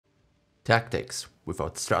Tactics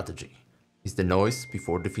without strategy is the noise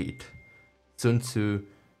before defeat. Sun Tzu,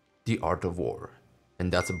 The Art of War.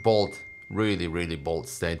 And that's a bold, really, really bold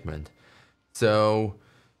statement. So,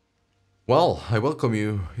 well, I welcome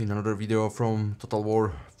you in another video from Total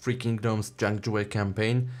War Three Kingdoms Zhang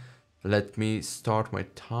campaign. Let me start my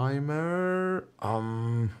timer.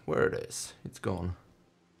 Where it is? It's gone.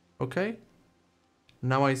 Okay.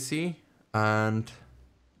 Now I see. And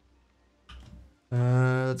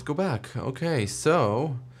let's go back. Okay,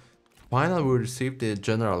 so finally we received the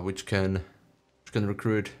general which can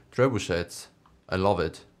recruit trebuchets. I love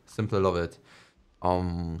it. Simply love it.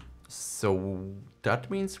 So that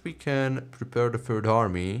means we can prepare the third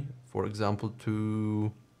army, for example,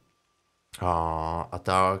 to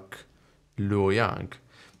attack Luoyang.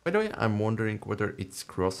 By the way, I'm wondering whether it's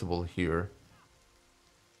crossable here.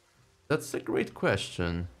 That's a great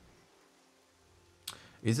question.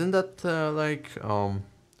 Isn't that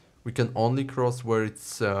we can only cross where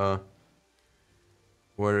it's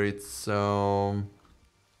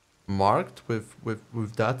marked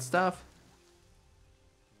with that stuff?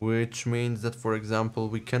 Which means that, for example,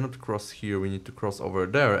 we cannot cross here, we need to cross over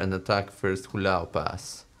there and attack first Hulao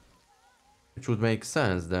Pass. Which would make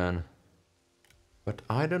sense then. But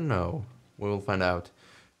I don't know. We will find out.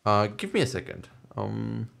 Give me a second.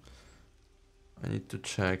 I need to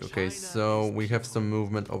check. Okay, so we have some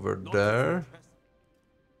movement over there.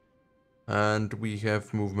 And we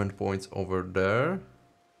have movement points over there.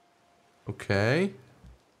 Okay.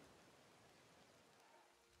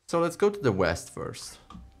 So let's go to the west first.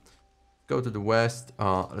 Go to the west,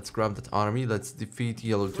 let's grab that army, let's defeat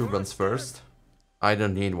Yellow Turbans first. I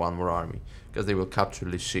don't need one more army, because they will capture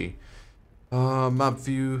Lishi. Map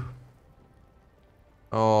view.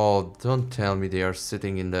 Oh, don't tell me they are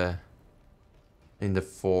sitting in the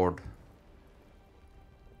fort.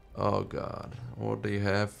 Oh god, what do you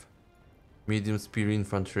have? Medium spear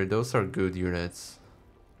infantry, those are good units.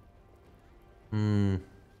 Okay,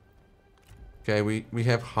 we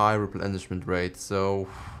have high replenishment rate, so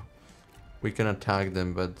we can attack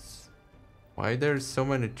them, but why there's so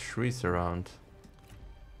many trees around?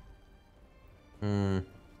 Not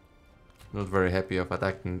very happy of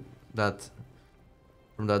attacking that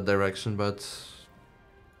from that direction, but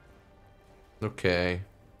okay.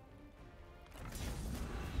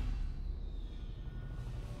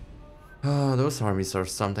 Those armies are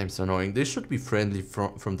sometimes annoying. They should be friendly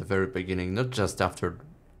from the very beginning, not just after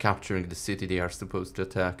capturing the city they are supposed to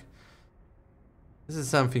attack. This is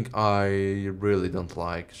something I really don't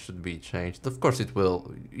like, should be changed. Of course it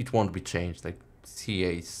won't be changed, like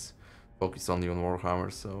CAs focus only on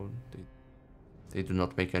Warhammer, so they do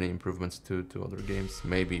not make any improvements to other games.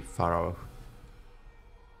 Maybe Pharaoh,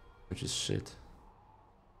 which is shit.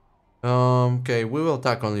 Okay, we will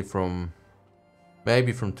attack only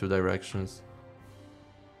maybe from two directions.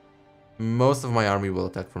 Most of my army will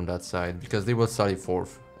attack from that side, because they will sally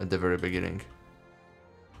forth at the very beginning.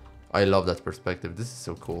 I love that perspective. This is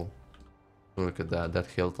so cool. Look at that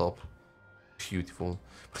hilltop. Beautiful.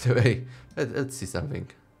 By the way, let's see something.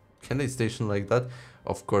 Can they station like that?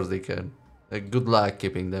 Of course they can. Good luck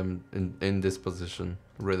keeping them in this position.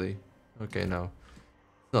 Really. Okay, no.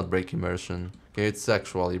 It's not break immersion. Okay, it's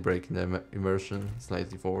actually breaking the immersion.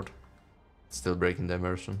 Slightly forward. It's still breaking the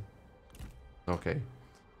immersion. Okay.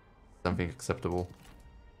 Something acceptable.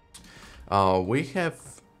 We have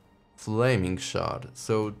Flaming Shot,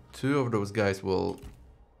 so two of those guys will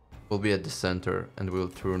be at the center and we'll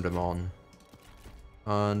turn them on,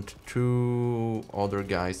 and two other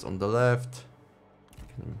guys on the left.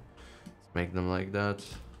 Let's make them like that.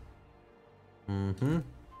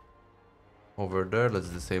 Over there, let's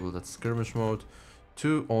disable that skirmish mode.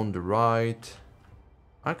 Two on the right.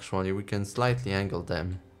 Actually, we can slightly angle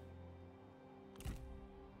them.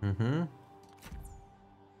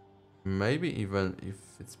 Maybe even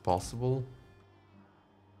if it's possible.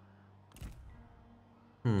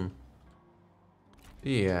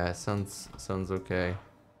 Yeah, sounds okay.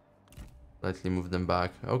 Slightly move them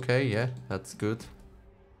back. Okay, yeah, that's good.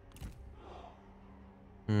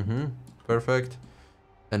 Perfect.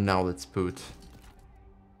 And now let's put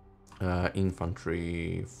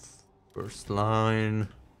infantry first line.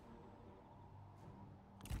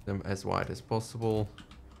 Them as wide as possible.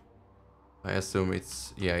 I assume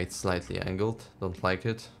it's slightly angled. Don't like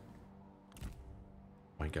it. Oh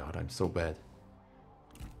my god, I'm so bad.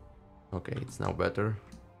 Okay, it's now better.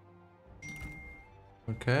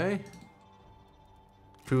 Okay.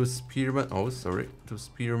 Two spearmen. Oh, sorry. Two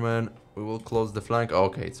spearmen. We will close the flank.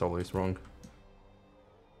 Okay, it's always wrong.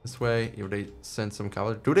 This way, if they send some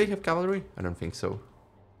cavalry. Do they have cavalry? I don't think so.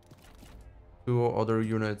 Two other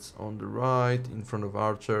units on the right, in front of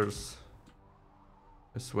archers.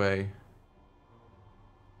 This way.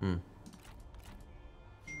 I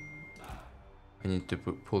need to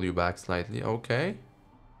pull you back slightly. Okay.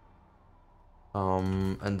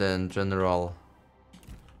 And then general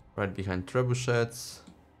right behind trebuchets.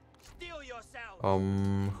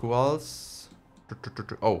 Who else?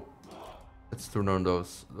 Oh, let's turn on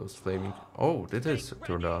those flaming. Oh, it is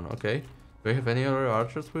turned on. Okay. Do we have any other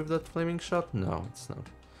archers with that flaming shot? No, it's not.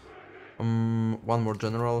 One more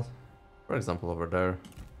general, for example, over there.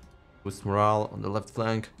 Boost morale on the left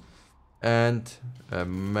flank, and a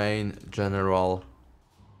main general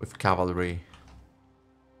with cavalry.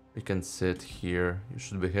 You can sit here. You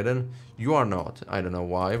should be hidden. You are not. I don't know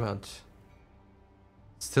why, but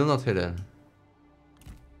still not hidden.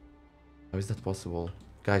 How is that possible?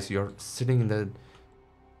 Guys, you're sitting in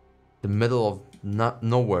the middle of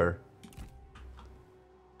nowhere.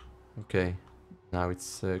 Okay, now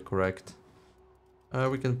it's correct.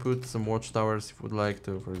 We can put some watchtowers if we'd like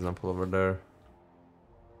to, for example, over there.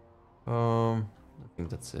 I think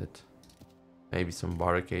that's it. Maybe some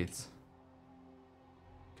barricades.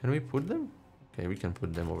 Can we put them? Okay, we can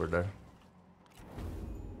put them over there.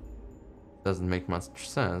 Doesn't make much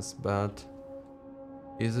sense, but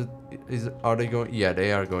are they going? Yeah,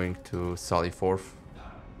 they are going to Sally Forth.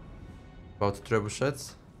 About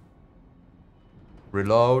trebuchets.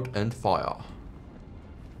 Reload and fire.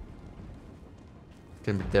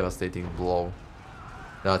 Can be devastating blow.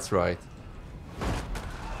 That's right.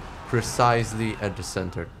 Precisely at the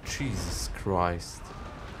center. Jesus Christ.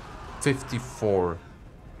 54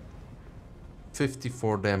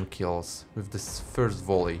 damn kills with this first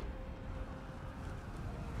volley.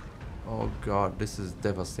 Oh god, this is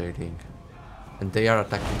devastating. And they are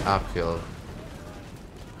attacking uphill.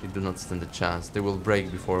 They do not stand a chance. They will break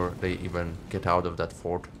before they even get out of that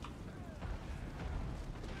fort.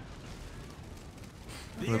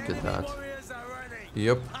 Look at that.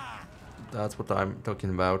 Yep. That's what I'm talking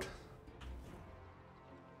about.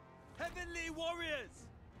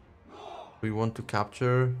 We want to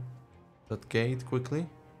capture that gate quickly.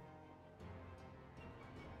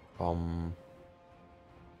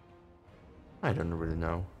 I don't really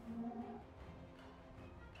know.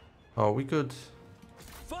 Oh, we could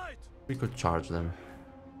charge them.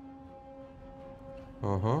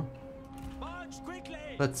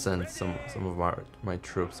 Let's send some of my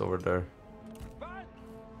troops over there.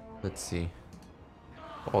 Let's see.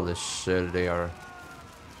 Holy shit, they are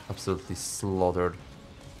absolutely slaughtered.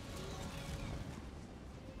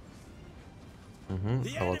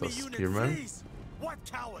 A lot of spearmen.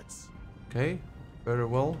 Okay, very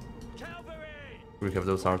well. We have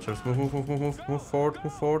those archers. Move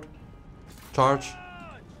forward. Charge.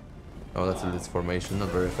 Oh, that's a formation. Not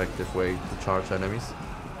very effective way to charge enemies.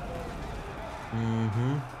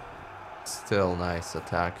 Still nice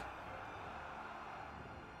attack.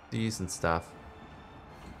 Decent stuff.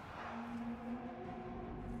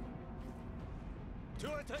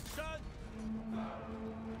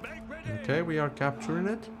 Okay, we are capturing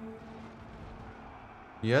it.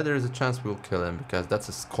 Yeah, there is a chance we'll kill him because that's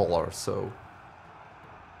a scholar, so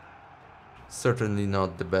certainly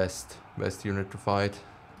not the best unit to fight.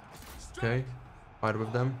 Okay, fight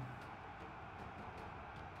with them.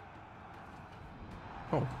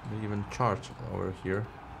 Oh, they even charge over here.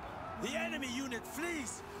 The enemy unit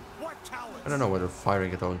flees. What cowards! I don't know whether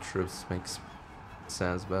firing at own troops makes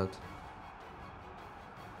sense, but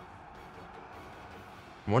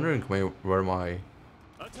I'm wondering where my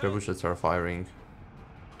trebuchets are firing.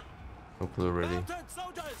 No clue really.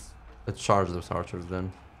 Let's charge those archers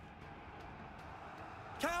then.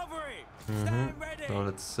 Cavalry, Now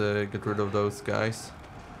let's get rid of those guys.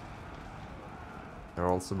 They're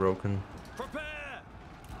also broken.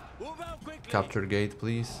 Capture gate,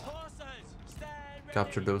 please.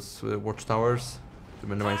 Capture those watchtowers to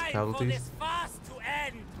minimize casualties.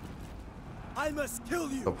 I must kill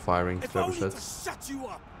you. Stop firing trebuchets. Shut you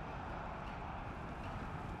up.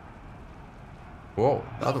 Whoa,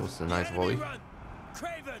 that was a nice volley.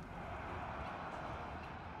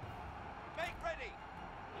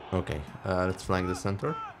 Okay, let's flank the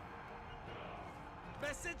center.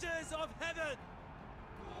 Messengers of heaven.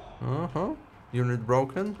 Unit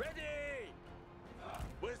broken.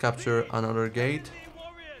 Capture another gate.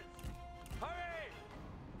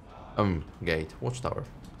 Gate. Watchtower.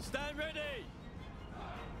 Stand ready.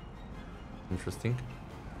 Interesting.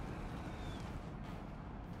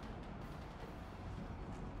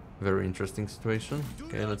 Very interesting situation.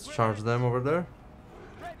 Okay, let's charge them over there.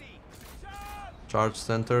 Charge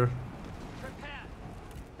center.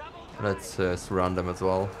 Let's surround them as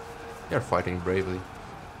well. They're fighting bravely.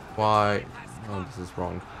 Why? Oh, this is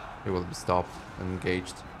wrong. They will be stopped and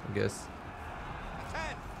engaged, I guess.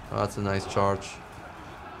 That's a nice charge.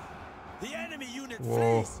 The enemy unit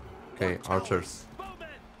Whoa. flees. Okay, What archers.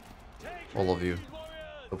 cowards? All of you.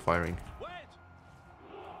 Stop firing.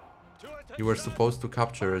 You were supposed to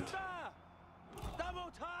capture it.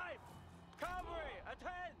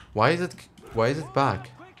 Why is it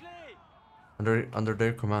back? Under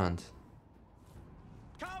their command.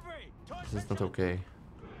 This is not okay.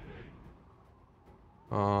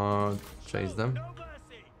 Chase them.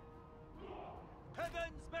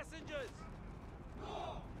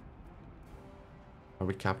 Are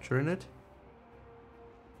we capturing it?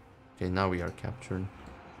 Okay, now we are capturing.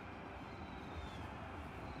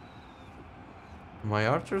 My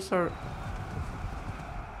archers are...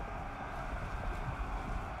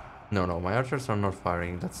 No, my archers are not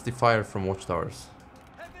firing. That's the fire from watchtowers.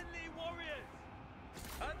 Heavenly warriors,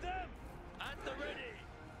 at them, at the ready.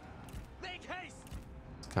 Make haste.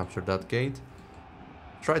 Let's capture that gate.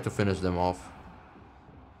 Try to finish them off.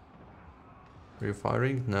 Are you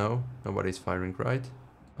firing? No, nobody's firing, right?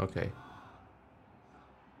 Okay.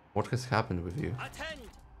 What has happened with you? Attend.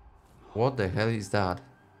 What the hell is that?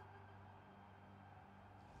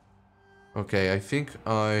 Okay, I think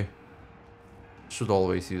I should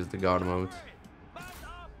always use the guard mode.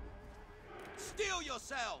 Steel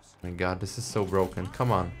yourselves. My god, this is so broken.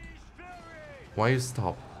 Come on. Why you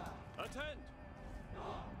stop? Attend.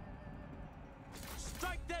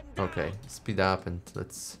 Strike them down. Okay, speed up and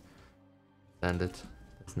let's end it.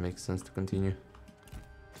 Doesn't make sense to continue.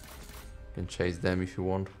 You can chase them if you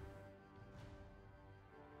want.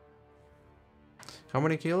 How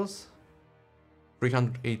many kills?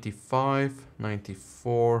 385,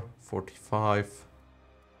 94, 45.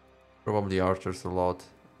 Probably archers a lot.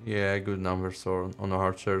 Yeah, good numbers on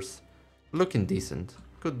archers. Looking decent.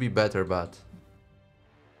 Could be better, but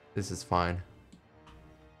this is fine.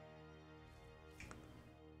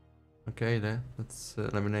 Okay, then let's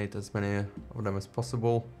eliminate as many of them as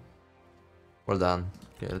possible. Well done.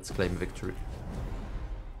 Okay, let's claim victory.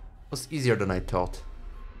 Was easier than I thought.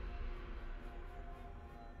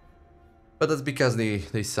 But that's because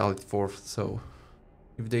they sallied forth, so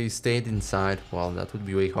if they stayed inside, well, that would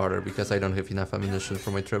be way harder because I don't have enough ammunition for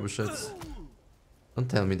my trebuchets. Don't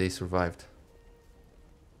tell me they survived.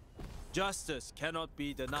 Justice cannot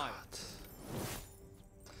be denied.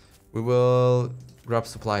 We will grab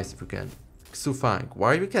supplies if we can. Xu Fang,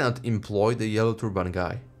 why we cannot employ the yellow turban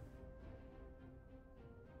guy?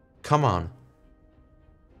 Come on.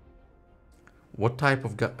 What type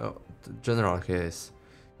of guy, general he is?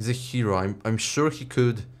 He's a hero. I'm sure he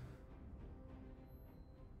could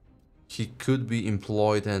be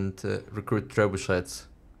employed and recruit trebuchets.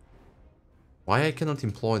 Why I cannot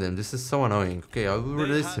employ them? This is so annoying. Okay, I will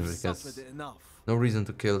release him because no reason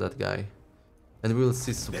to kill that guy. And we will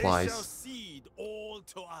see supplies.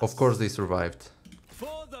 Of course they survived.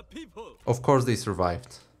 For the people. Of course they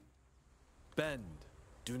survived. Bend,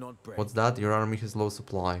 do not break. What's that? Your army has low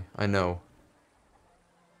supply. I know.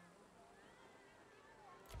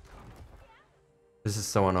 This is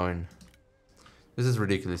so annoying. This is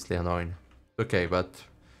ridiculously annoying. Okay, but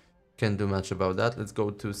can't do much about that. Let's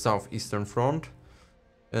go to southeastern front.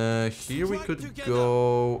 Here we could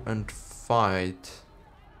go and fight.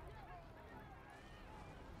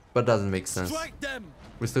 But doesn't make sense.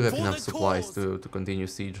 We still have enough supplies to continue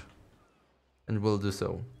siege. And we'll do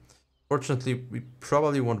so. Fortunately, we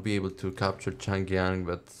probably won't be able to capture Changyang,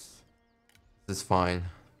 but this is fine.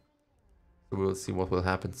 So we'll see what will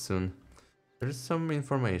happen soon. There's some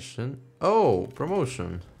information. Oh,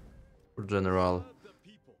 promotion for general.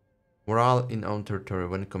 Morale in own territory.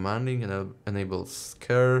 When commanding, enables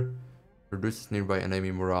scare. Reduces nearby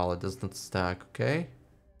enemy morale. It does not stack. Okay.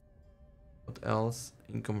 What else?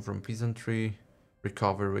 Income from peasantry.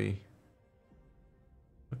 Recovery.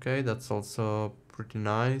 Okay, that's also pretty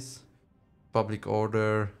nice. Public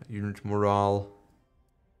order. Unit morale.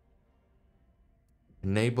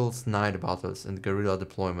 Enables night battles and guerrilla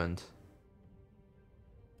deployment.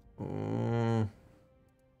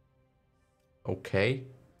 Okay.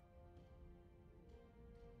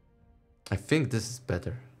 I think this is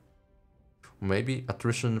better. Maybe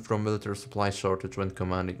attrition from military supply shortage when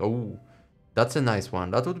commanding. Oh, that's a nice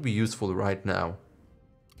one. That would be useful right now.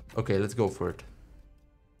 Okay, let's go for it.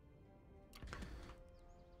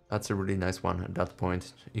 That's a really nice one at that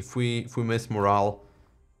point. If we miss morale,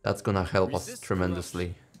 that's gonna help us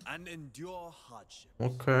tremendously. And endure hardship.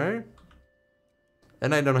 Okay.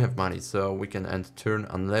 And I don't have money, so we can end turn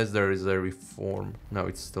unless there is a reform. No,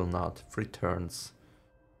 it's still not. 3 turns.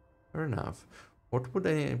 Fair enough. What would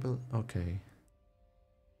enable? Okay.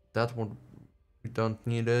 That one, we don't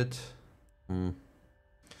need it.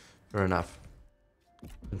 Fair enough.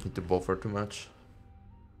 Don't need to buffer too much.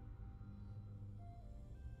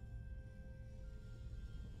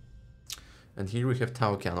 And here we have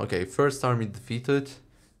Tao Can. Okay, first army defeated.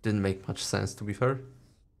 Didn't make much sense, to be fair.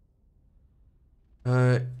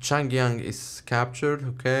 Changyang is captured,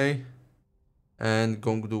 okay. And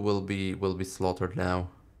Gongdu will be slaughtered now.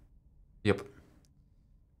 Yep.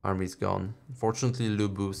 Army's gone. Unfortunately, Lu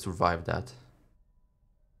Bu survived that.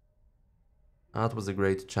 That was a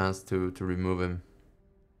great chance to remove him.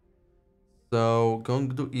 So,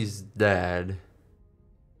 Gongdu is dead.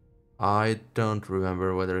 I don't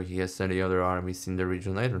remember whether he has any other armies in the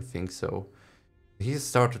region. I don't think so. He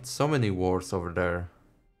started so many wars over there.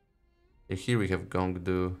 Here we have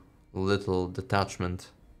Gongdu, little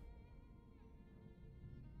detachment.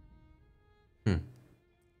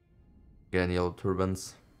 Again, yellow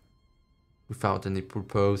turbans. Without any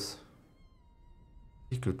purpose.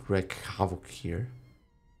 He could wreak havoc here.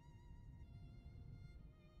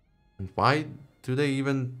 And why do they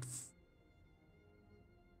even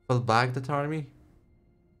fall back that army?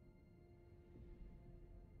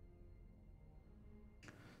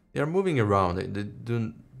 They are moving around, they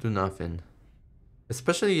do nothing.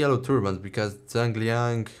 Especially yellow turbans, because Zhang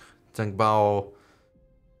Liang, Zhang Bao,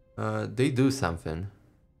 they do something.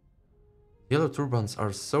 Yellow turbans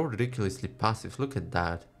are so ridiculously passive, look at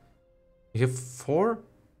that. You have four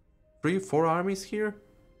armies here?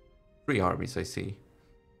 3 armies, I see.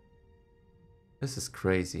 This is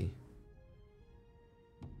crazy.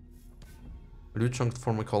 Liu Chong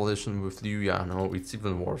form a coalition with Liu Ya. No, it's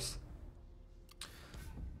even worse.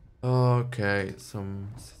 Okay,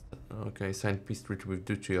 signed peace treaty with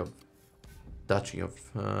Duchy of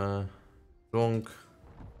Zhong.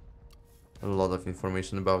 A lot of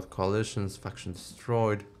information about coalitions, faction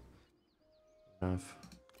destroyed. Enough.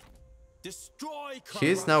 Destroy. He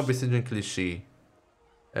is now besieging Clichy.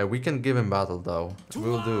 We can give him battle though.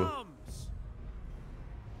 We'll do.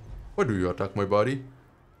 Why do you attack my body?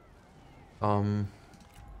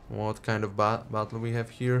 What kind of battle we have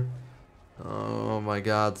here? Oh my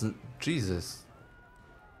god, Jesus.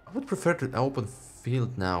 I would prefer to open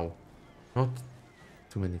field now. Not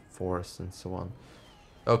too many forests and so on.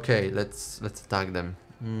 Okay, let's attack them.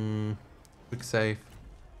 Quick save.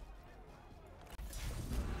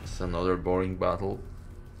 It's another boring battle.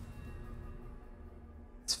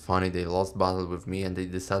 It's funny, they lost battle with me and they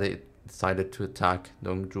decided to attack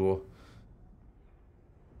Dongzhuo.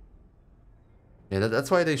 Yeah,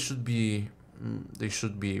 that's why they should be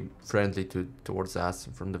friendly towards us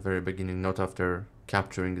from the very beginning, not after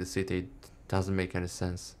capturing the city. It doesn't make any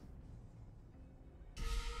sense.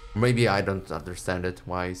 Maybe I don't understand it.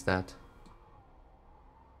 Why is that?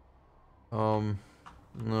 No,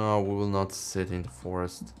 we will not sit in the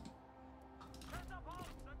forest.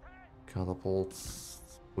 Catapults.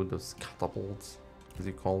 Put those catapults, as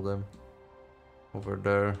you call them, over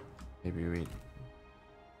there. Maybe we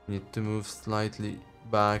need to move slightly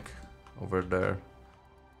back over there.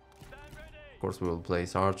 Of course, we will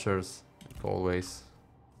place archers, like always.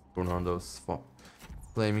 Turn on those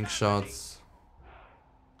flaming shots.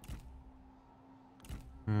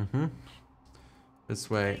 This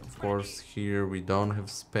way, of course. Here we don't have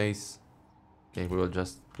space. Okay, we will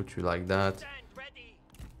just put you like that.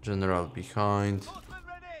 General behind.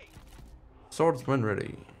 Swordsman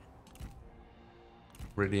ready.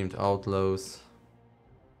 Redeemed outlaws.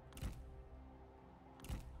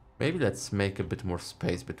 Maybe let's make a bit more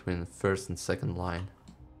space between first and second line.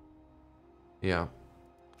 Yeah.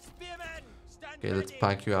 Okay, let's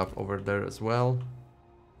pack you up over there as well.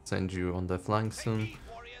 Send you on the flank soon.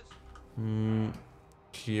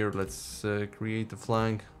 Here, let's create a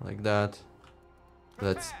flank like that.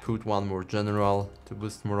 Let's put one more general to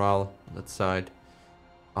boost morale on that side.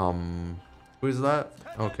 Who is that?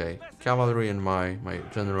 Okay, cavalry and my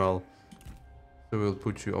general. So we'll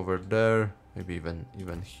put you over there, maybe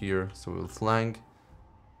even here. So we'll flank.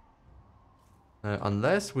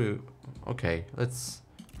 Unless we, okay,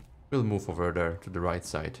 we'll move over there to the right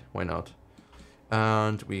side. Why not?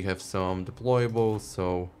 And we have some deployables.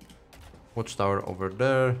 So watchtower over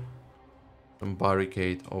there, some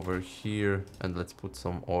barricade over here, and let's put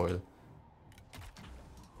some oil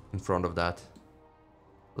in front of that.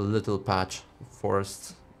 A little patch of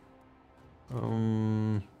forest.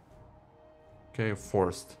 Okay,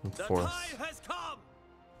 forest, not forest.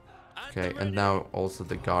 Okay, and now also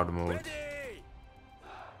the guard mode.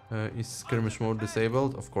 Is skirmish mode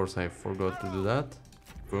disabled? Of course, I forgot to do that.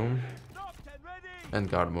 Boom. And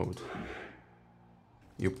guard mode.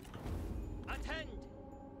 Yup.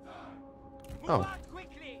 Oh.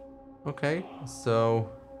 Okay, so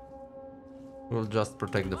we'll just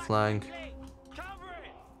protect the flank.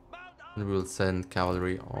 And we'll send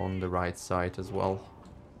cavalry on the right side as well.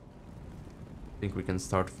 Think we can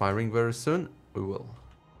start firing very soon? We will.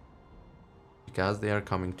 Because they are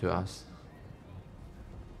coming to us.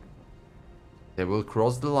 They will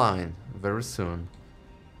cross the line very soon.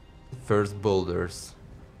 The first boulders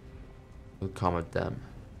will come at them.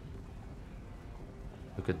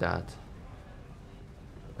 Look at that.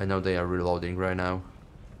 I know they are reloading right now.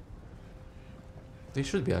 They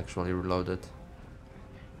should be actually reloaded.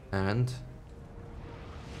 And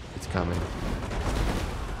it's coming.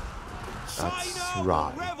 That's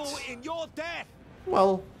right.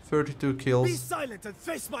 Well, 32 kills. Be silent and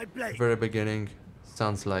face my blade. Very beginning.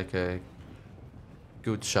 Sounds like a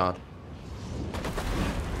good shot.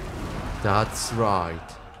 That's right.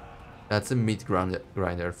 That's a meat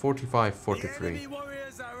grinder. 45, 43.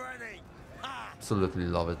 Absolutely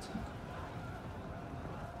love it.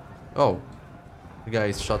 Oh, the guy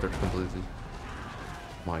is shattered completely.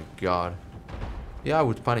 My god. Yeah, I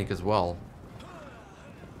would panic as well.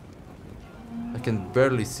 I can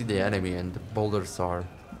barely see the enemy and the boulders are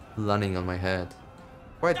landing on my head.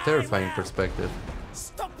 Quite terrifying perspective.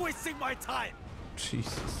 Stop wasting my time.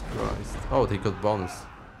 Jesus Christ. Oh, they got bonus.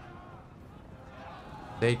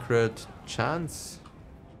 Sacred chance?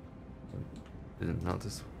 Didn't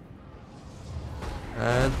notice.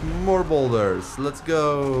 And more boulders. Let's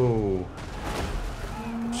go.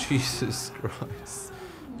 Jesus Christ.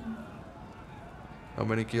 How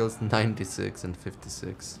many kills? 96 and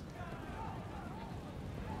 56.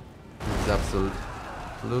 It's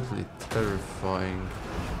absolutely terrifying.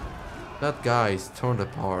 That guy is torn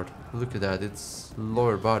apart. Look at that. It's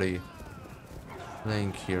lower body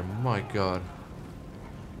laying here. My god.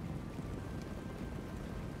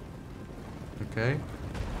 Okay.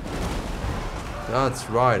 That's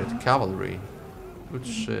right, cavalry. Good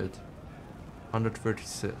shit.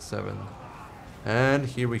 137. And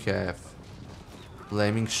here we have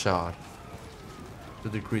flaming shot to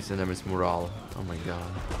decrease enemy's morale. Oh my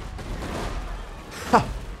god. Ha!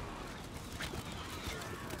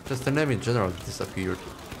 Just an enemy in general disappeared.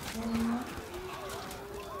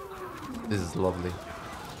 This is lovely.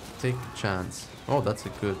 Take the chance. Oh, that's a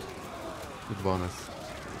good bonus.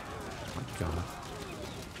 Oh my god.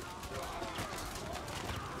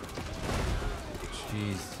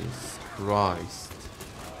 Jesus Christ.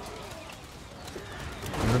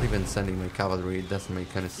 I'm not even sending my cavalry, it doesn't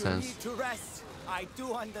make any sense.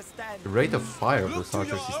 The rate of fire of those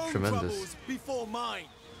archers is tremendous.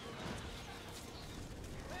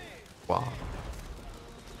 Wow.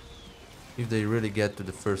 If they really get to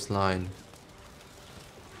the first line,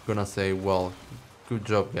 I'm gonna say, well, good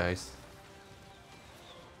job guys.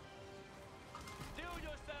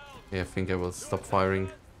 Yeah, I think I will stop firing.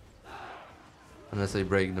 Unless I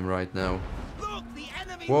break them right now.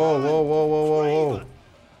 Whoa, whoa, whoa, whoa, whoa, whoa.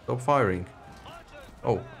 Stop firing.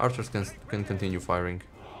 Oh, archers can continue firing.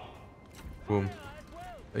 Boom.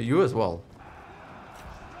 You as well.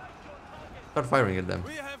 Start firing at them.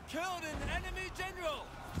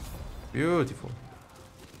 Beautiful.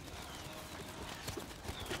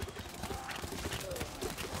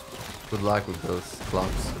 Good luck with those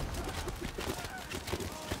clubs.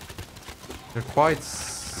 They're quite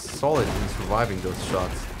solid in surviving those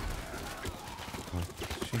shots. Oh,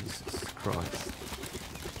 Jesus Christ.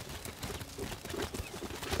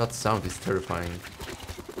 That sound is terrifying.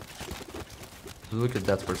 Look at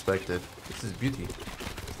that perspective. This is beauty.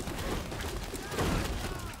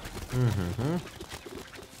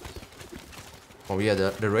 Oh yeah,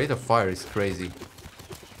 the rate of fire is crazy.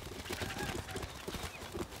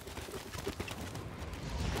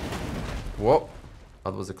 Whoa.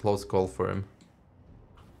 That was a close call for him.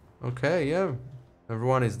 Okay, yeah.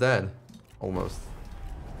 Everyone is dead. Almost.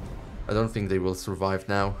 I don't think they will survive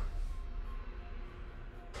now.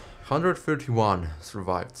 131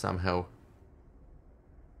 survived somehow.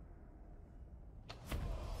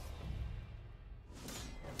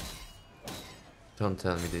 Don't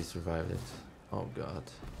tell me they survived it. Oh god.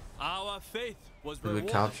 Our faith was Did we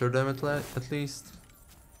rewarded. capture them at least?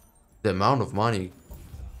 The amount of money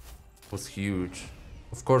was huge.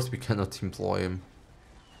 Of course we cannot employ him.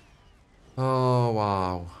 Oh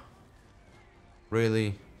wow.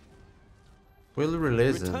 Really? We'll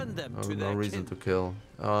release him. No reason to kill.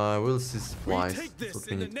 We'll see supplies. That's what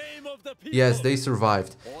we need. Yes, they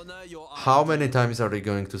survived. How many times are they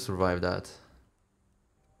going to survive that?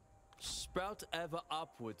 Sprout ever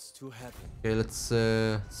upwards to heaven. Okay, let's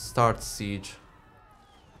start siege.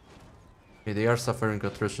 Okay, they are suffering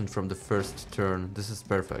attrition from the first turn. This is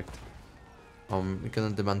perfect. We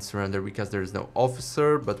cannot demand surrender because there is no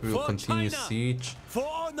officer, but we will continue siege. For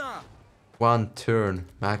honor. One turn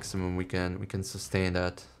maximum we can sustain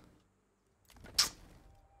that.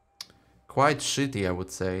 Quite shitty, I would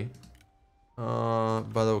say.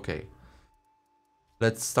 But okay.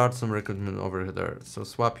 Let's start some recruitment over there. So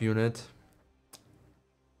swap unit.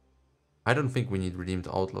 I don't think we need redeemed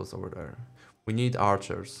outlaws over there. We need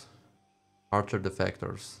archers. Archer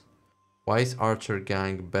defectors. Why is archer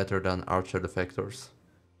gang better than archer defectors?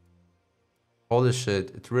 Holy shit,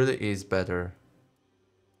 it really is better.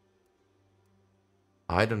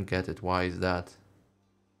 I don't get it. Why is that?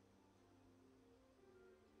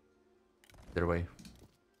 Either way.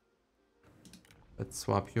 Let's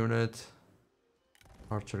swap unit.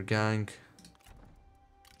 Archer gang.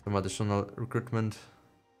 Some additional recruitment.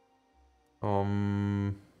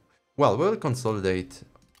 Well, we'll consolidate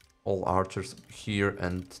all archers here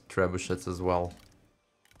and trebuchets as well.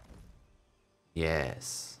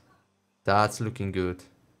 Yes. That's looking good.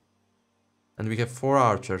 And we have 4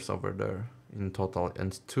 archers over there in total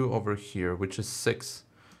and 2 over here, which is 6.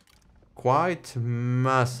 Quite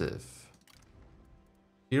massive.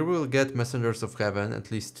 Here we'll get messengers of heaven,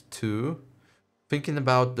 at least 2. Thinking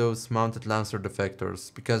about those mounted lancer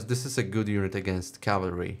defectors, because this is a good unit against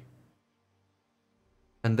cavalry.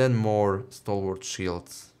 And then more stalwart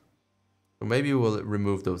shields. So maybe we'll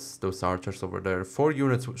remove those archers over there. 4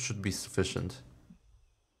 units should be sufficient.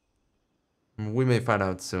 We may find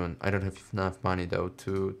out soon. I don't have enough money though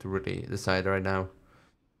to really decide right now.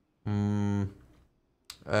 And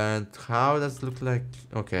how does it look like?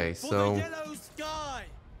 Okay, so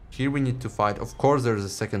here we need to fight. Of course, there's a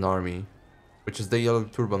second army, which is the yellow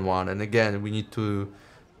turban one. And again, we need to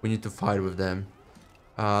fight with them.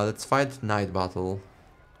 Let's fight night battle.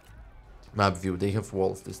 Map view. They have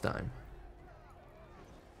walls this time.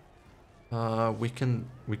 We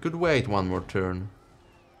could wait one more turn,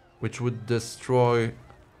 which would destroy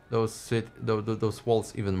those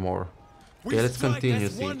walls even more. Okay, let's continue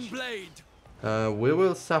siege. We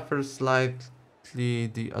will suffer slightly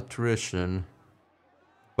the attrition,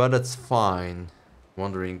 but that's fine.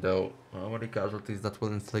 Wondering though, how many casualties that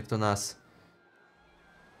will inflict on us?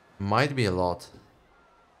 Might be a lot.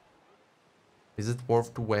 Is it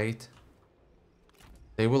worth to wait?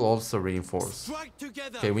 They will also reinforce.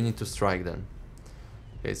 Okay, we need to strike then.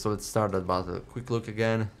 Okay, so let's start that battle. Quick look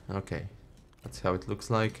again. Okay, that's how it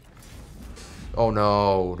looks like. Oh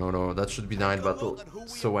no, no, no, that should be night battle,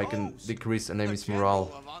 so I can decrease enemy's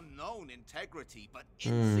morale.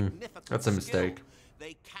 That's a mistake.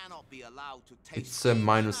 It's a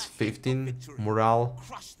minus 15 morale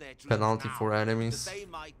penalty for enemies.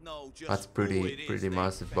 That's pretty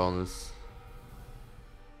massive bonus.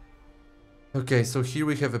 Okay, so here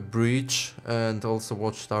we have a breach and also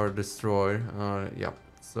watchtower destroy. Yeah,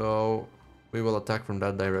 so we will attack from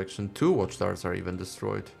that direction. 2 watchtowers are even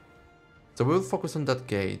destroyed. So we'll focus on that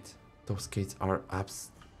gate. Those gates are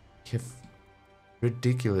have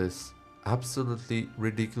ridiculous, absolutely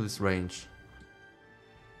ridiculous range.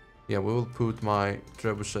 Yeah, we will put my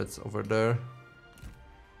trebuchets over there.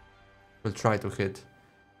 We'll try to hit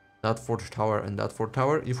that 4th tower and that 4th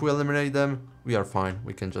tower. If we eliminate them, we are fine.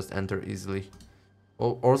 We can just enter easily.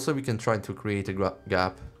 Also, we can try to create a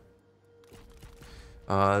gap.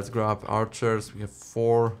 Let's grab archers. We have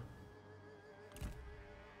 4.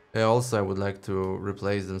 Yeah, also, I would like to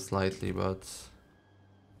replace them slightly, but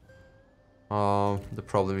the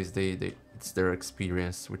problem is it's their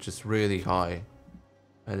experience, which is really high,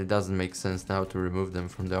 and it doesn't make sense now to remove them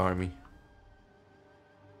from the army.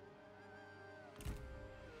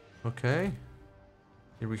 Okay,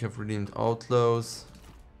 here we have redeemed outlaws,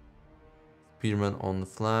 spearmen on the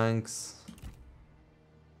flanks.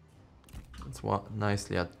 Let's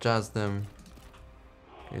nicely adjust them.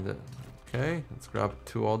 Okay, let's grab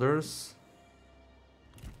 2 others.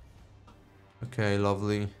 Okay,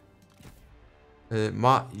 lovely.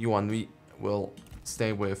 Ma Yuan we will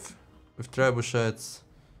stay with trebuchets.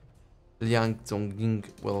 Liang Zongying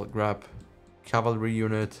will grab cavalry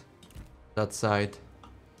unit that side.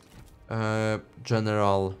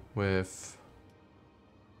 General with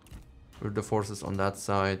the forces on that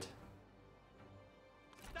side.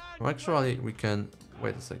 Actually, we can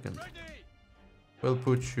wait a second. We'll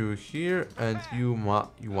put you here and you Ma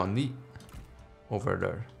Yuan Li over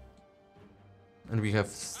there. And we have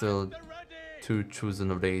still 2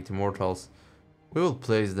 chosen of the 8 immortals. We will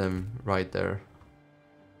place them right there.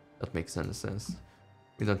 That makes sense.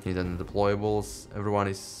 We don't need any deployables. Everyone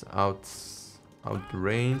is out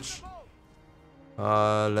range.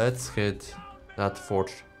 Let's hit that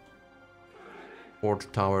 4th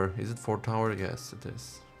tower. Is it 4th tower? Yes, it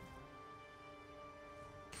is.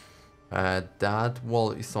 That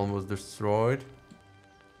wall is almost destroyed.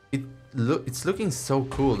 It's looking so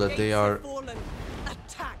cool that they are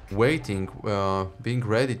waiting, being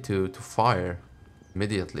ready to fire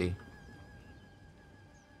immediately.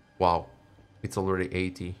 Wow, it's already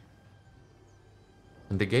 80.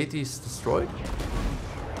 And the gate is destroyed?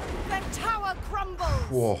 The tower crumbles.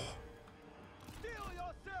 Whoa. Steel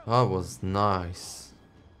yourself. That was nice.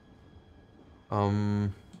 Now.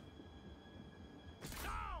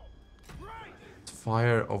 Right.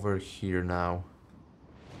 Fire over here now.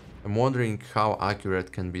 I'm wondering how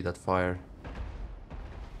accurate can be that fire.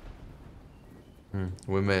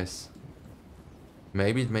 We miss.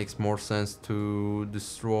 Maybe it makes more sense to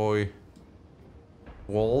destroy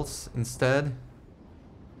walls instead.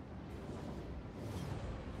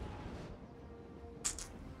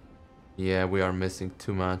 Yeah, we are missing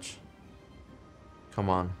too much. Come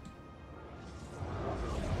on.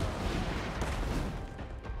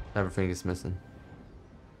 Everything is missing.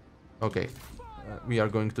 Okay. We are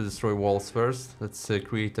going to destroy walls first. Let's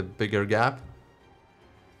create a bigger gap.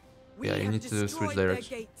 We Yeah, you have need to switch destroyed their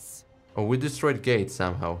direction. gates. Oh, we destroyed gates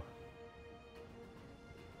somehow.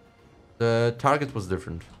 The target was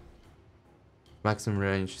different. Maximum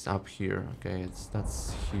range is up here. Okay,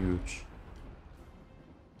 that's huge.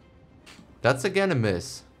 That's again a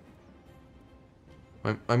miss.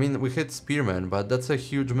 I mean, we hit spearmen, but that's a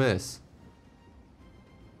huge miss.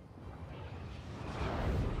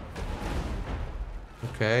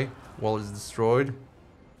 Okay, wall is destroyed.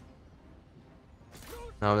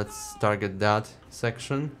 Now let's target that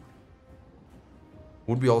section.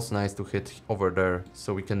 Would be also nice to hit over there,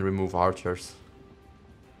 so we can remove archers.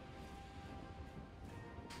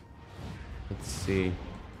 Let's see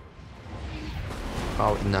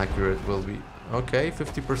how inaccurate will be. Okay,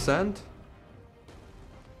 50%.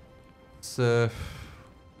 It's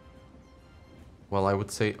well, I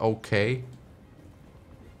would say okay.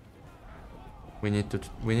 We need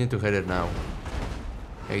to hit it now.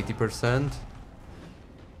 80%.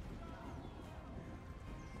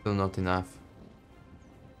 Still not enough.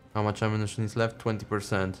 How much ammunition is left?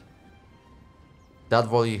 20%. That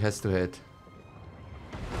volley has to hit.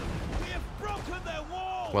 We have broken their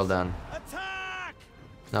walls. Well done. Attack.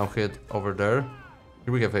 Now hit over there.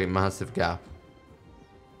 Here we have a massive gap.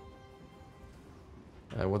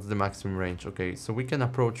 What's the maximum range? Okay, so we can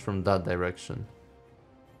approach from that direction,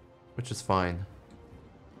 which is fine.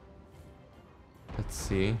 Let's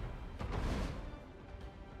see.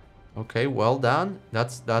 Okay, well done.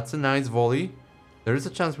 That's a nice volley. There is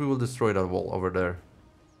a chance we will destroy that wall over there,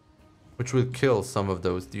 which will kill some of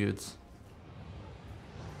those dudes.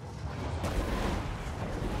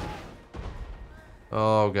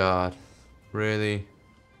 Oh god, really?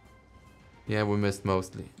 Yeah, we missed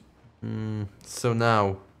mostly. So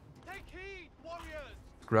now, Take heed, warriors.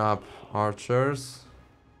 grab archers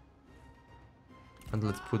and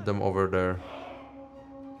let's put them over there.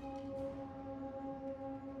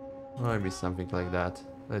 Maybe something like that.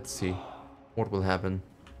 Let's see what will happen.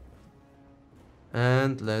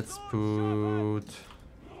 And let's put...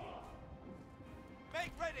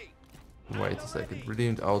 Make ready. Wait a second.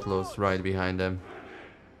 Redeemed outlaws right behind them.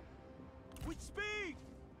 With speed.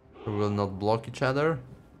 We will not block each other.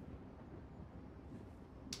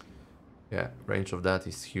 Yeah, range of that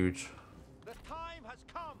is huge. The time has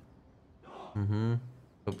come.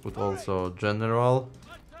 We'll put also general.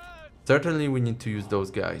 Certainly we need to use those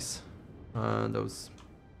guys. Those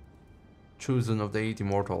chosen of the 8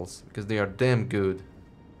 immortals, because they are damn good.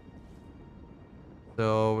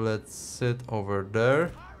 So let's sit over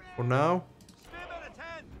there for now. Spearmen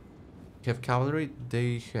attend. Have cavalry?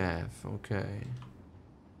 They have, okay.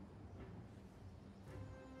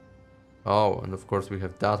 Oh, and of course we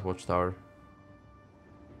have that watchtower.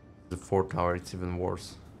 The 4th tower, it's even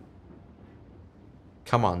worse.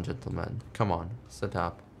 Come on, gentlemen, come on, set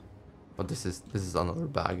up. But this is another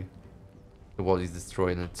bag. The wall is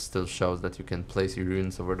destroyed and it still shows that you can place your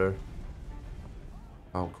runes over there.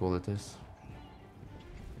 How cool it is.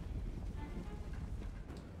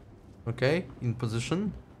 Okay, in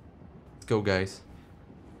position. Let's go, guys.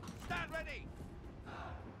 Stand ready.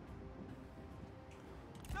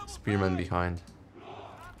 Spearmen behind.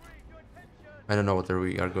 Cavalry to attention. I don't know whether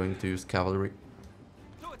we are going to use cavalry.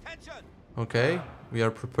 To attention. Okay, we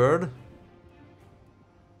are prepared.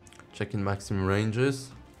 Checking maximum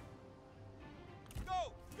ranges.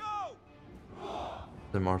 Go. Go.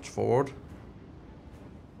 The march forward.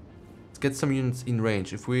 Let's get some units in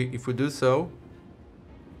range. If we do so,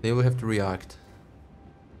 they will have to react.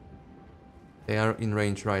 They are in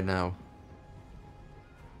range right now.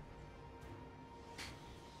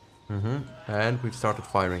 And we've started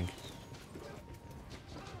firing.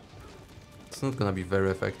 It's not gonna be very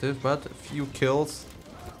effective, but a few kills.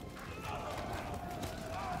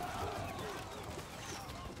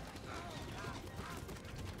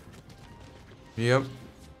 Yep.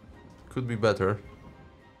 Could be better.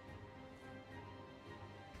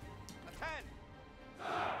 Attend.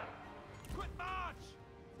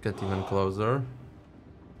 Get even closer.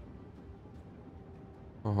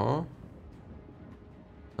 Uh-huh.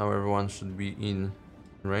 Now everyone should be in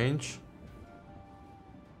range.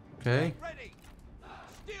 Okay. Ready.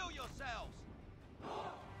 Steel yourselves.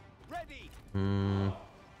 Ready.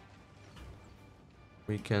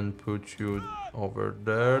 We can put you over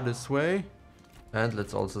there this way. And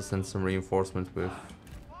let's also send some reinforcement with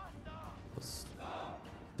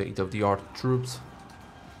state-of-the-art troops.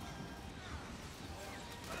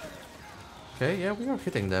 Okay, yeah, we are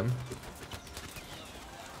hitting them.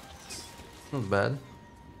 It's not bad.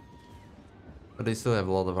 But they still have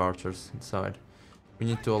a lot of archers inside. We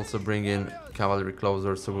need to also bring in cavalry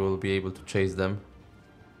closer so we will be able to chase them.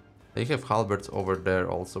 They have halberds over there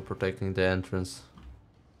also protecting the entrance.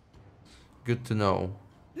 Good to know.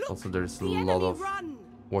 Look, Also there's a the lot enemy of run.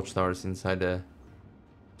 watchtowers inside the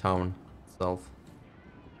town itself.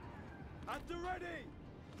 At the ready.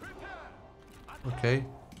 Prepare. Okay.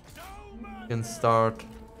 Can start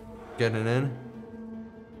getting in.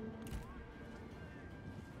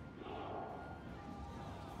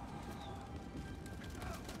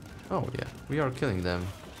 Oh yeah, we are killing them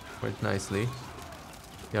quite nicely.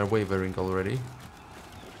 They are wavering already.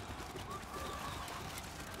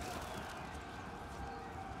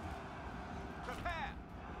 Prepare.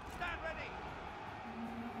 Stand ready.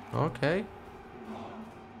 Okay.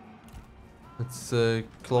 Let's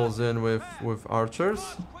close in with archers.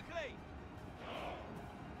 March quickly.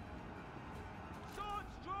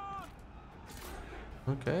 Swords drawn.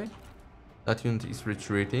 Okay. That unit is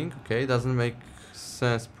retreating. Okay, doesn't make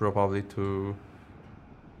sense probably to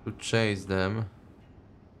chase them.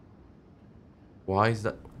 Why is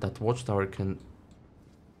that watchtower can...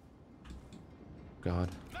 God.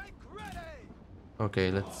 Make ready.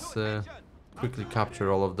 Okay, let's quickly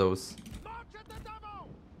capture all of those March at the devil.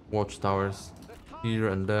 watchtowers here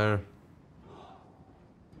and there.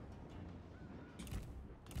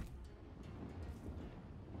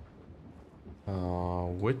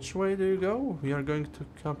 Which way do you go? We are going to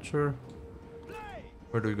capture...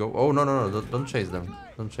 Where do we go? Oh, no, no, no, don't chase them.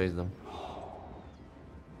 Don't chase them.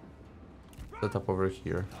 Set up over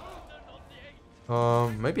here.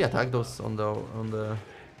 Maybe attack those on the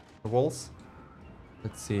walls.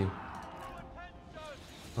 Let's see.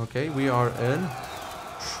 Okay, we are in.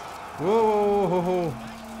 Whoa, whoa, whoa, whoa.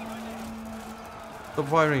 Stop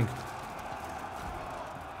firing.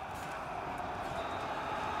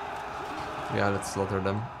 Yeah, let's slaughter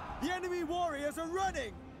them. The enemy warriors are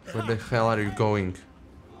running. Where the hell are you going?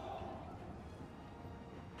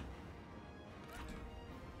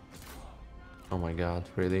 Oh my god,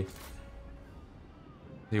 really?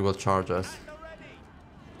 He will charge us.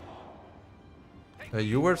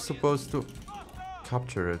 You were supposed to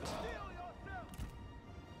capture it.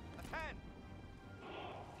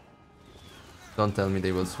 Don't tell me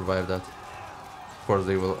they will survive that. Of course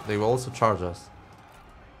they will. They will also charge us.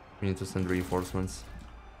 We need to send reinforcements.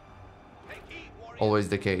 Always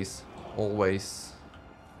the case. Always.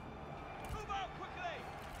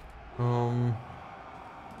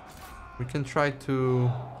 We can try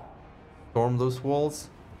to storm those walls.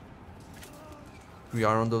 We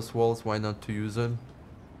are on those walls, why not to use it?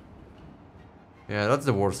 Yeah, that's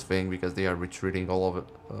the worst thing because they are retreating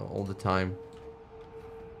all the time.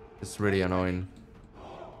 It's really annoying.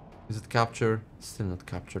 Is it captured? Still not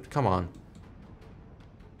captured. Come on.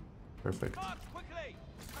 Perfect.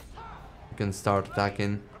 You can start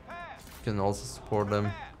attacking. You can also support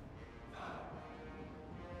them.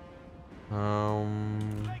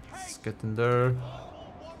 Let's get in there.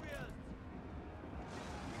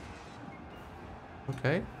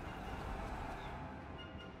 Okay.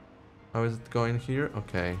 How is it going here?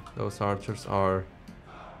 Okay, those archers are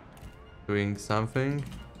doing something.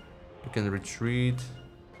 You can retreat,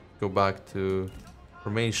 go back to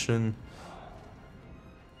formation.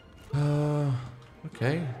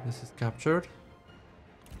 Okay, this is captured.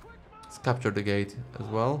 Let's capture the gate as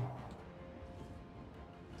well.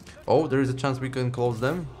 Oh, there is a chance we can close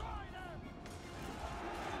them.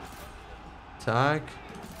 Attack,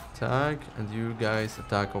 attack, and you guys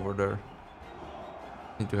attack over there.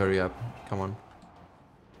 Need to hurry up. Come on.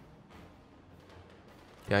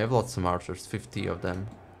 Yeah, I have lots of archers, 50 of them.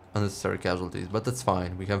 Unnecessary casualties, but that's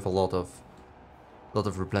fine. We have a lot of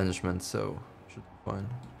replenishment, so should be fine.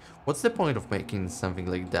 What's the point of making something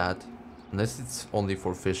like that? Unless it's only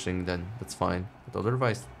for fishing, then that's fine. But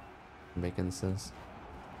otherwise, it doesn't make any sense.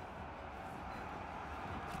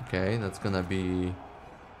 Okay, that's gonna be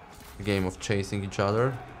a game of chasing each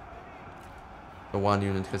other. The one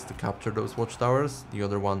unit has to capture those watchtowers. The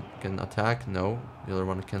other one can attack. No, the other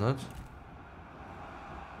one cannot.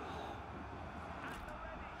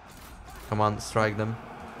 Come on, strike them.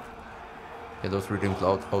 Yeah, those redeemed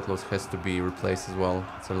outlaws has to be replaced as well.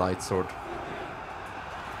 It's a light sword.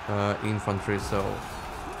 Infantry, so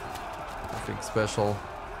nothing special.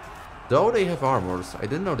 Though they have armors. I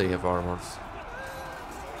didn't know they have armors.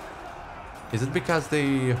 Is it because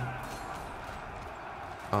they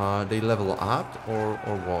level up or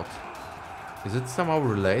what? Is it somehow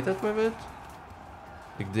related with it?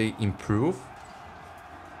 Like they improve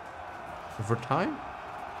over time?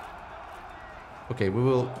 Okay,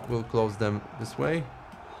 we'll close them this way.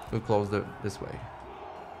 We'll close them this way.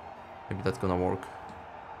 Maybe that's gonna work.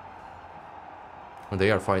 And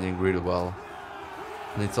they are fighting really well.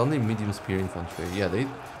 And it's only medium spear infantry. Yeah,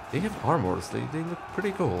 they have armors. They look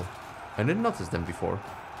pretty cool. I didn't notice them before.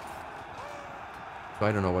 So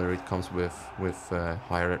I don't know whether it comes with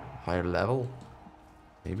higher level.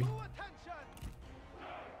 Maybe.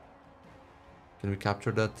 Can we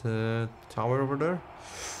capture that tower over there?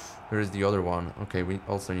 Where is the other one? Okay, we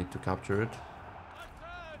also need to capture it.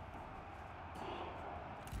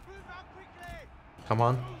 Come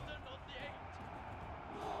on.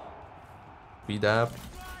 Speed up.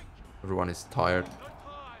 Everyone is tired.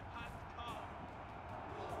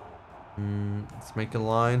 Let's make a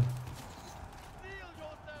line.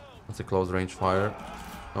 That's a close range fire.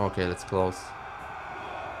 Okay, let's close.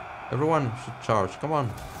 Everyone should charge. Come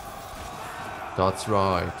on. That's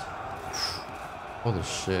right. Holy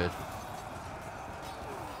shit.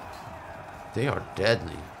 They are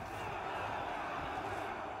deadly.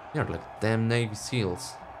 They are like damn Navy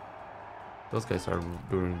SEALs. Those guys are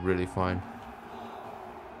doing really fine.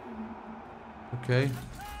 Okay.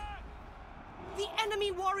 The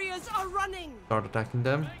enemy warriors are running. Start attacking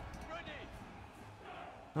them.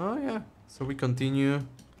 Oh yeah. So we continue.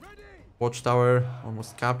 Watchtower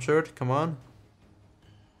almost captured. Come on.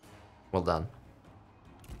 Well done.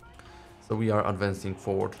 So we are advancing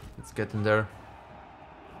forward. Let's get in there.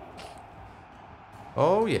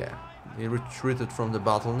 Oh yeah. They retreated from the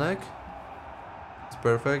bottleneck. It's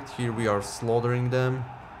perfect. Here we are slaughtering them.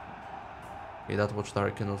 Okay, that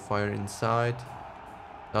watchtower cannot fire inside.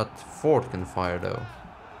 That fort can fire though.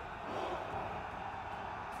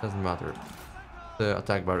 Doesn't matter. The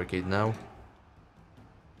attack barricade now.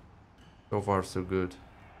 So far so good.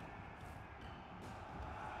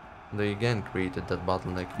 They again created that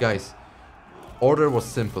bottleneck. Guys, order was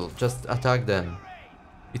simple. Just attack them.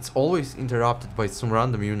 It's always interrupted by some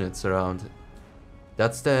random units around.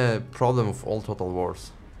 That's the problem of all Total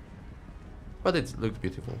Wars. But it looks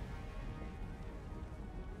beautiful.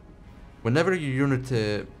 Whenever your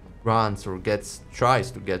unit runs or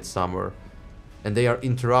tries to get somewhere, and they are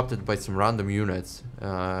interrupted by some random units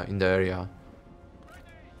in the area,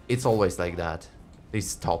 it's always like that. They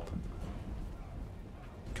stop.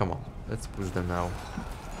 Come on, let's push them now.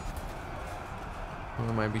 Well,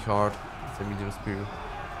 it might be hard. It's a medium spear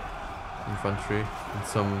infantry and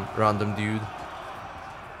some random dude.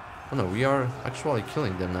 Oh no, we are actually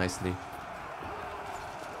killing them nicely.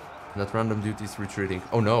 That random dude is retreating.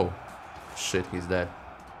 Oh no! Shit, he's dead.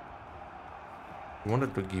 He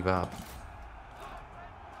wanted to give up.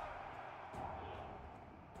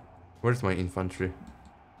 Where's my infantry?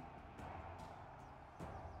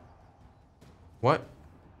 What?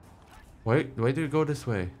 Why do you go this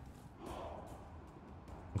way?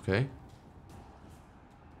 Okay.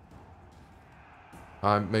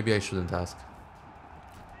 Maybe I shouldn't ask.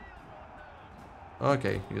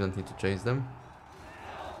 Okay, you don't need to chase them.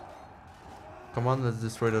 Come on, let's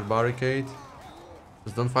destroy that barricade.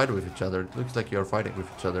 Just don't fight with each other. It looks like you're fighting with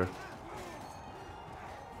each other.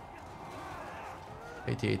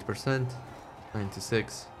 88%.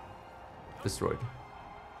 96. Destroyed.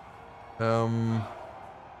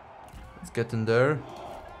 Let's get in there.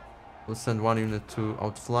 We'll send one unit to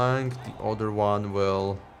outflank. The other one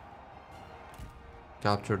will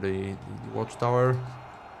capture the watchtower.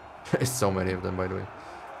 There's so many of them, by the way.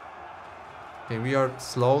 Okay, we are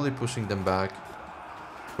slowly pushing them back.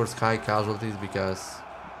 Of course, high casualties because,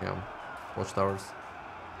 yeah, watchtowers.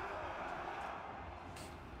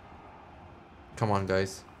 Come on,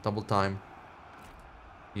 guys. Double time.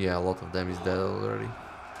 Yeah, a lot of them is dead already.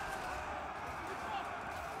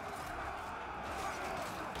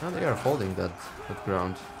 Now they are holding that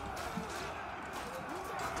ground.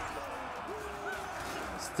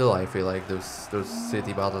 Still, I feel like those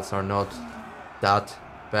city battles are not that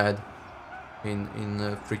bad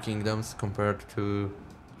in Three Kingdoms compared to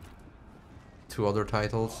other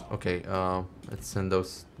titles. Okay, let's send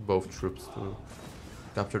both troops to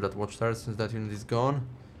capture that watchtower since that unit is gone.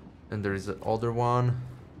 And there is the other one.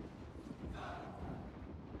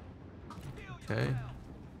 Okay.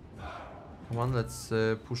 Come on, let's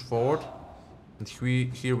push forward. And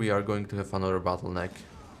here we are going to have another bottleneck.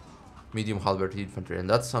 medium halberd infantry, and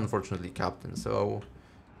that's unfortunately captain, so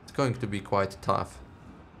it's going to be quite tough.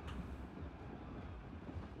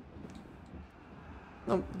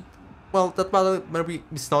 No, well, that battle maybe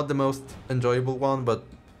is not the most enjoyable one, but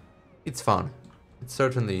it's fun. It's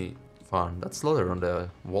certainly fun. That slaughter on the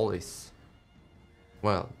wall is...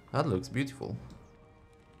 well, that looks beautiful.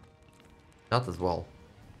 That as well.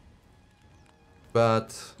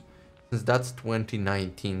 But since that's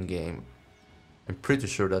 2019 game, I'm pretty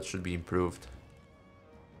sure that should be improved.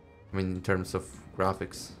 I mean, in terms of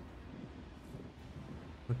graphics.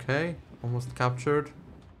 Okay, almost captured.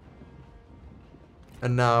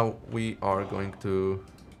 And now we are going to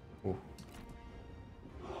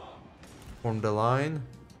form the line.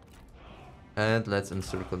 And let's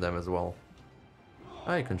encircle them as well.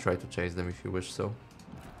 I can try to chase them if you wish so.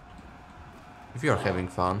 If you are having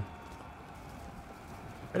fun.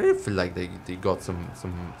 I didn't feel like they got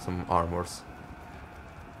some armors.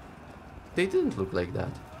 They didn't look like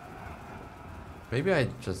that. Maybe I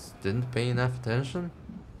just didn't pay enough attention.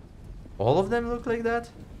 All of them look like that?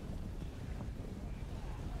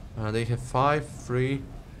 They have 5, 3,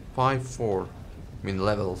 5, 4. I mean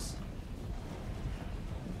levels.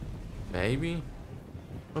 Maybe?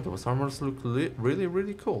 Oh, those armors look really,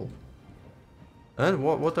 really cool. And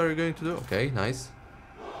what are you going to do? Okay, nice.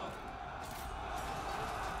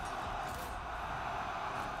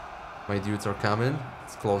 My dudes are coming.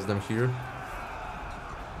 Let's close them here.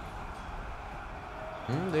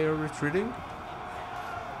 They are retreating.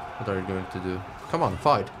 What are you going to do? Come on,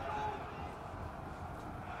 fight.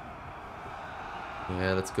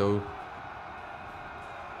 Yeah, let's go.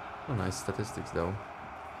 Oh, nice statistics though.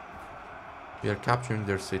 We are capturing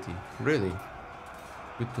their city. Really?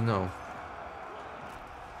 Good to know.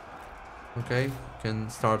 Okay, can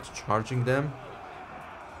start charging them.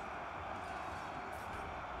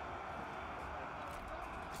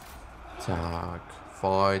 Attack.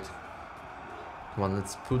 Fight. Come on,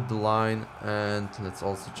 let's put the line and let's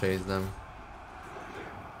also chase them.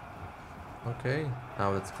 Okay,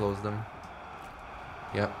 now let's close them.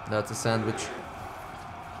 Yep, that's a sandwich.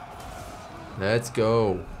 Let's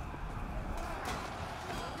go.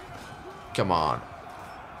 Come on.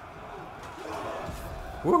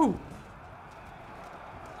 Woohoo!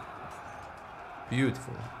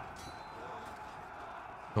 Beautiful.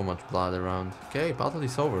 So much blood around. Okay, battle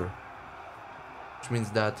is over. Which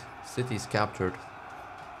means that city is captured.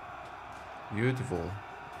 Beautiful.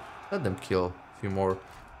 Let them kill a few more.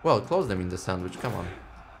 Well, close them in the sandwich. Come on.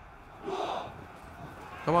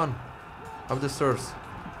 Come on. Have the serfs.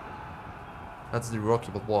 That's the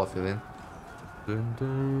Rocky Balboa feeling. Dun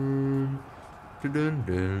dun. Dun dun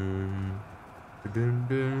dun. Dun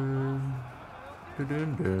dun. Dun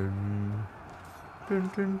dun dun.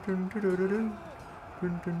 Dun dun dun dun dun dun.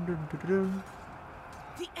 Dun dun dun dun dun.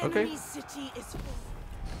 The enemy's city is full.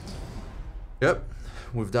 Yep,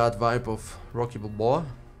 with that vibe of Rocky Balboa,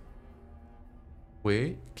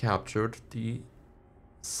 we captured the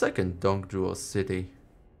second Dongjuo city.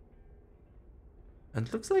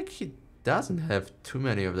 And looks like he doesn't have too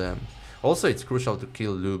many of them. Also, it's crucial to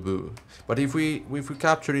kill Lu Bu. But if we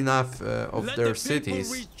capture enough of their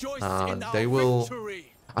cities, they will...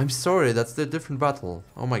 I'm sorry, that's the different battle.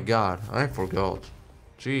 Oh my god, I forgot.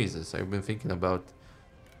 Jesus, I've been thinking about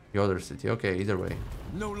the other city. Okay, either way.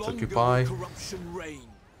 No Let's longer occupy. corruption reign.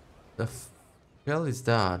 The hell is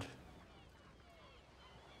that?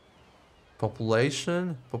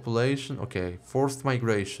 Population? Population? Okay. Forced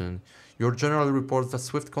migration. Your general reports that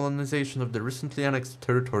swift colonization of the recently annexed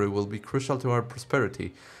territory will be crucial to our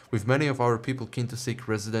prosperity, with many of our people keen to seek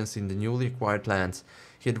residence in the newly acquired lands.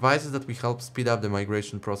 He advises that we help speed up the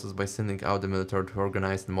migration process by sending out the military to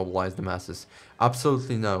organize and mobilize the masses.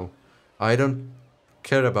 Absolutely no. I don't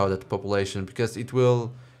care about that population, because it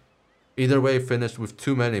will either way finish with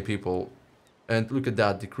too many people. And look at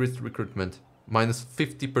that, decreased recruitment, minus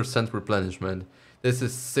 50% replenishment. This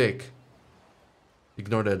is sick.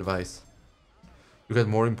 Ignore the advice. You had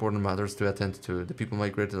more important matters to attend to. The people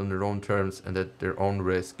migrated on their own terms and at their own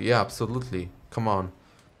risk. Yeah, absolutely. Come on.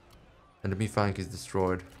 And the Mifang is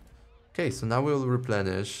destroyed. Okay, so now we'll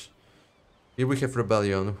replenish. Here we have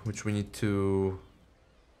rebellion, which we need to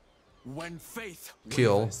When faith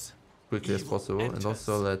kill wavers, quickly as evil possible. And enters.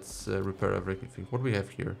 also let's repair everything. What do we have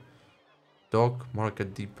here? Dock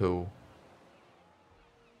Market Depot.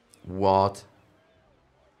 What?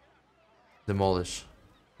 Demolish.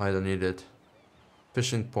 I don't need it.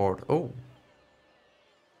 Fishing port. Oh.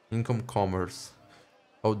 Income commerce.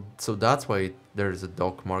 Oh, so that's why there's a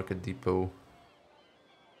dock market depot.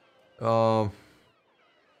 I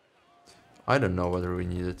don't know whether we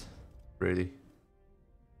need it. Really.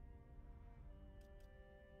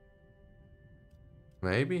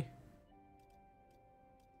 Maybe?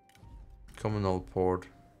 Communal port.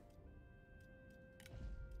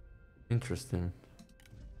 Interesting.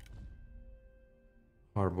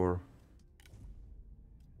 Harbor.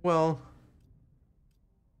 Well,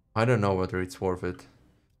 I don't know whether it's worth it.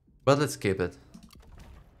 But let's keep it.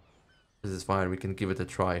 This is fine, we can give it a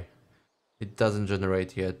try. It doesn't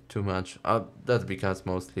generate yet too much. That's because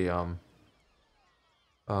mostly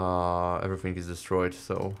everything is destroyed,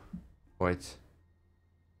 so quite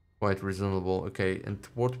reasonable. Okay, and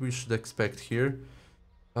what we should expect here?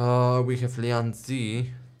 We have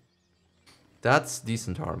Lianzi. That's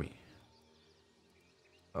decent army.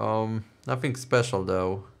 Nothing special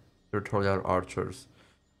though. Territorial archers.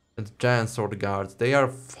 And giant sword guards, they are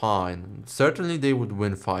fine. Certainly they would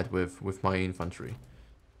win fight with my infantry.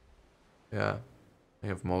 Yeah. I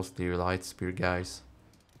have mostly light spear guys.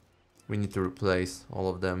 We need to replace all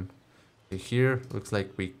of them. Okay, here, looks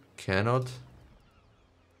like we cannot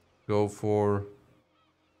go for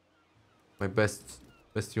my best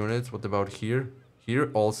units. What about here?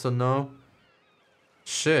 Here also no.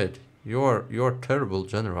 Shit, you're terrible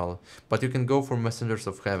general. But you can go for messengers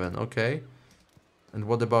of heaven, okay? And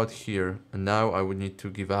what about here? And now I would need to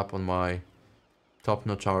give up on my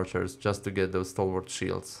top-notch archers just to get those stalwart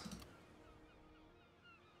shields.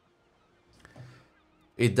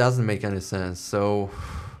 It doesn't make any sense. So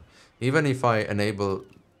even if I enable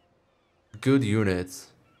good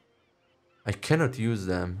units, I cannot use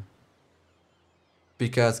them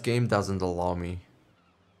because game doesn't allow me.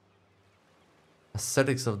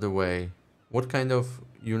 Ascetics of the way. What kind of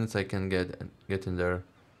units I can get in there?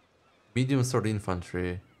 Medium sword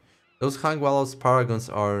infantry. Those Hangwalos paragons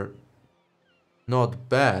are not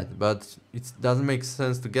bad, but it doesn't make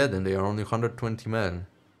sense to get them. They are only 120 men.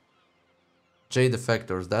 J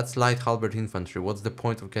defectors, that's light halberd infantry. What's the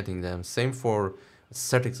point of getting them? Same for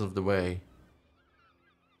ascetics of the way.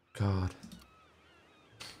 God.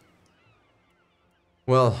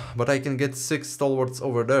 Well, but I can get 6 stalwarts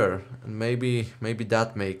over there, and maybe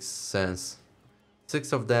that makes sense.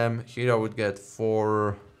 6 of them. Here I would get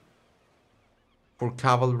 4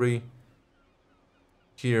 cavalry.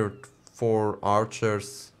 Here 4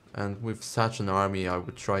 archers, and with such an army I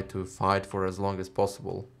would try to fight for as long as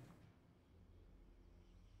possible.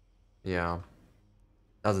 Yeah,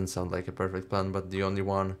 doesn't sound like a perfect plan, but the only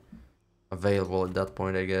one available at that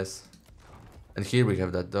point, I guess. And here we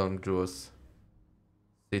have that Dongju's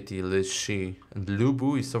city, Lishi, and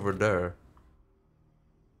Lubu is over there.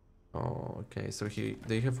 Oh, okay, so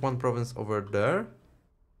they have 1 province over there,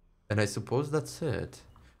 and I suppose that's it.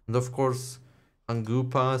 And of course, Angu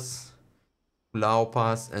Pass, Lao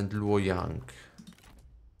Pass, and Luoyang.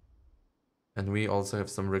 And we also have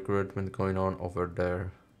some recruitment going on over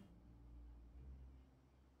there.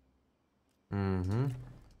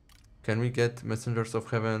 Can we get messengers of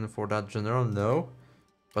heaven for that general? No.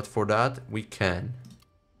 But for that, we can.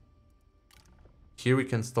 Here we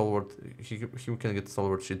can stalwart. Here we can get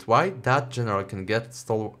stalwart shields. Why that general can get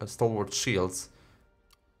stalwart shields,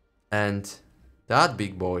 and that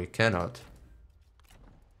big boy cannot?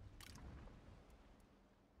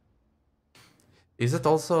 Is it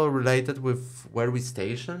also related with where we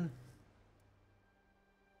station?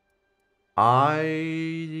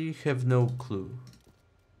 I have no clue.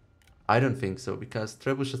 I don't think so, because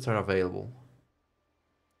trebuchets are available.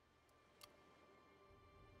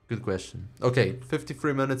 Good question. Okay,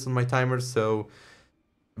 53 minutes on my timer, so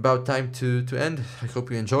about time to end. I hope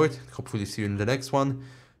you enjoyed. Hopefully see you in the next one,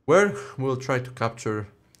 where we'll try to capture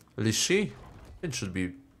Lishi. It should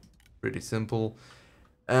be pretty simple.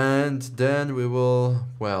 And then we will,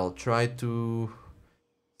 well, try to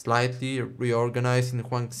slightly reorganize in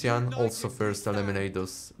Huangxian. Also first eliminate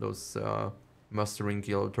those mustering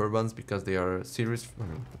yellow turbans, because they are a serious, I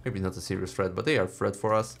mean, maybe not a serious threat, but they are a threat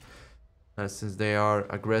for us, since they are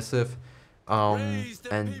aggressive.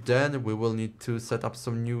 And then we will need to set up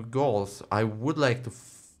some new goals. I would like to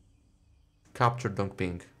capture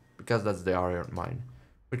Dongping, because that's the iron mine,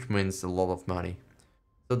 which means a lot of money.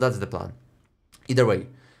 So that's the plan. Either way,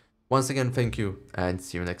 once again, thank you, and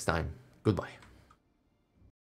see you next time. Goodbye.